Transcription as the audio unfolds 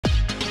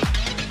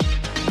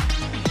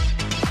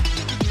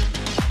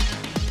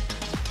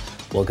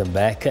Welcome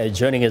back.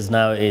 Joining us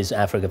now is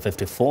Africa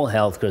 54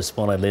 health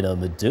correspondent Lenny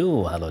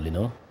Moudou. Hello,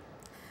 Linord.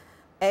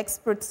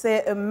 Experts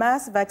say a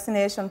mass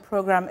vaccination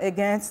program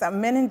against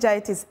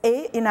meningitis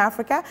A in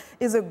Africa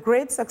is a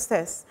great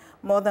success.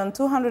 More than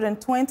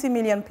 220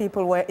 million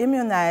people were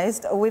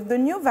immunized with the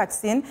new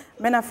vaccine,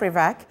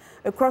 Menafrevac,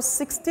 across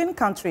 16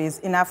 countries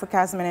in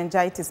Africa's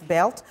meningitis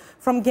belt,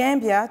 from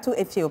Gambia to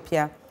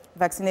Ethiopia.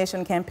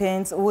 Vaccination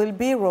campaigns will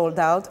be rolled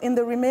out in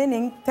the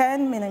remaining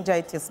 10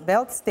 meningitis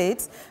belt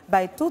states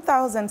by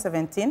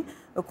 2017,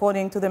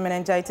 according to the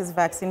Meningitis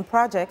Vaccine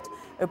Project,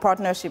 a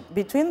partnership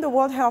between the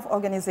World Health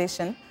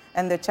Organization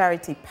and the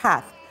charity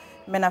PATH.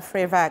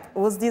 Menafrevac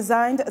was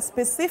designed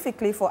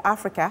specifically for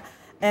Africa,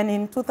 and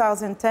in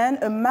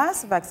 2010, a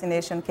mass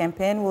vaccination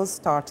campaign was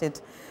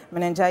started.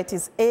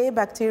 Meningitis A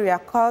bacteria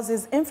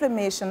causes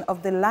inflammation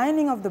of the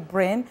lining of the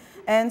brain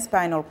and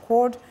spinal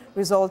cord,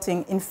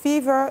 resulting in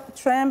fever,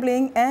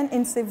 trembling, and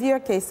in severe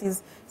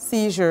cases,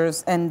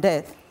 seizures and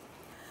death.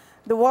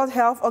 The World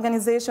Health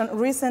Organization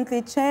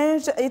recently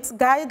changed its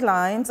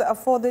guidelines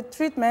for the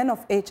treatment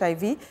of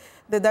HIV.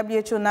 The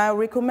WHO now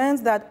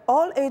recommends that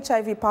all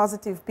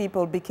HIV-positive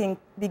people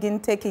begin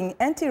taking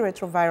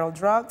antiretroviral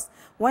drugs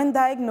when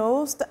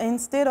diagnosed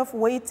instead of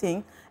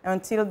waiting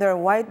until their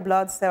white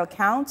blood cell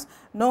counts,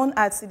 known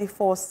as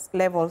CD4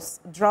 levels,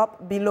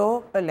 drop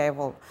below a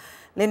level.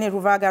 Lenny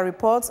Ruvaga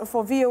reports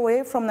for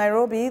VOA from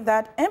Nairobi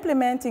that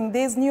implementing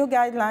these new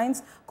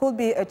guidelines could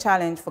be a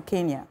challenge for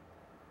Kenya.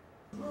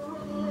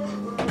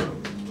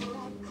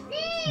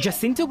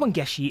 Jacinta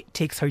Wangeshi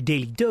takes her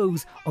daily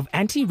dose of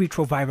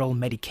antiretroviral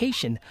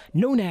medication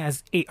known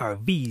as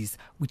ARVs,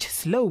 which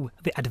slow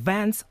the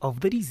advance of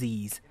the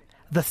disease.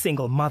 The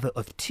single mother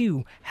of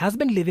two has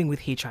been living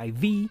with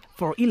HIV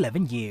for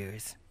 11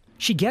 years.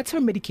 She gets her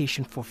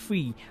medication for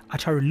free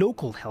at her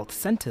local health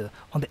center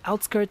on the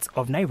outskirts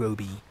of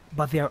Nairobi.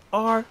 But there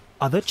are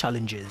other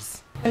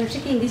challenges. When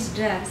taking these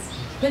drugs,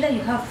 whether you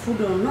have food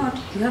or not,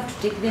 you have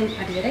to take them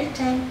at the right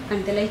time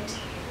and the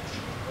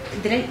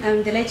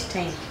right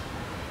time.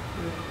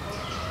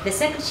 The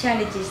second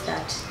challenge is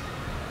that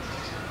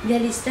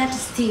there is that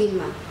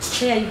stigma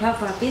where you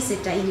have a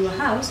visitor in your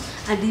house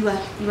and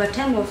your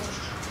time of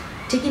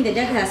taking the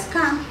drug has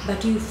come,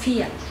 but you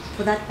fear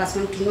for that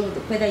person to know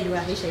whether you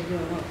are HIV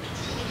or not.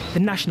 The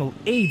National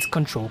AIDS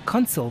Control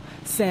Council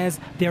says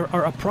there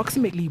are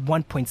approximately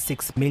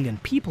 1.6 million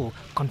people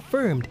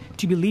confirmed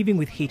to be living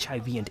with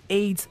HIV and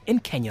AIDS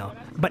in Kenya,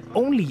 but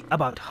only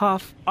about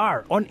half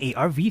are on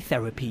ARV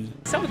therapy.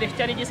 Some of the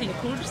challenges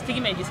include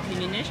stigma and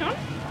discrimination,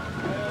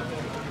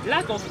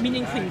 lack of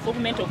meaningful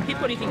involvement of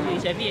people living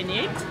with HIV and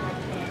AIDS.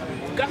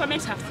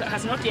 Government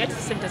has not yet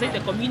sensitized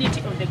the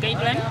community on the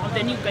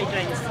new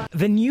guidelines.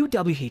 The new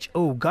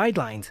WHO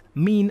guidelines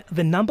mean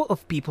the number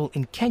of people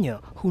in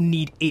Kenya who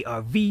need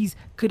ARVs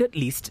could at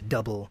least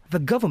double. The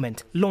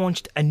government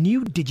launched a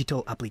new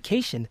digital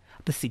application,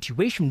 the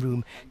Situation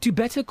Room, to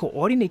better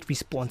coordinate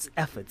response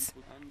efforts.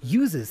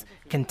 Users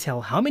can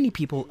tell how many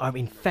people are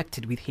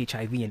infected with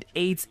HIV and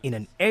AIDS in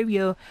an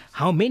area,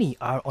 how many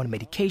are on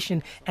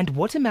medication, and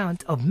what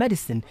amount of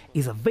medicine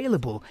is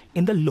available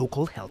in the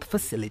local health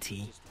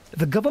facility.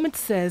 The government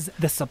says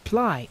the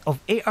supply of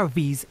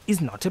ARVs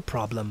is not a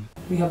problem.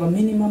 We have a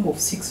minimum of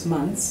 6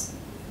 months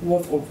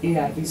worth of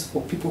ARVs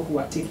for people who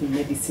are taking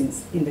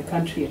medicines in the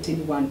country at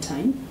any one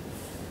time.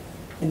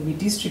 And we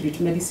distribute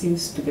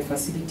medicines to the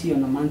facility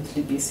on a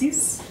monthly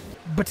basis.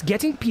 But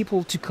getting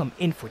people to come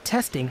in for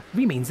testing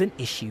remains an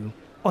issue.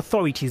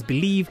 Authorities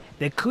believe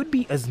there could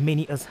be as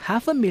many as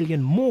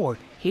 500,000 more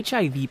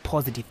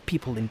HIV-positive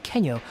people in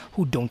Kenya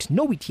who don't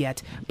know it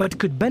yet but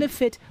could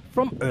benefit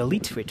from early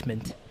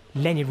treatment.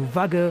 Lenny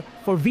Ruvaga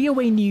for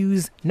VOA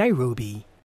News, Nairobi.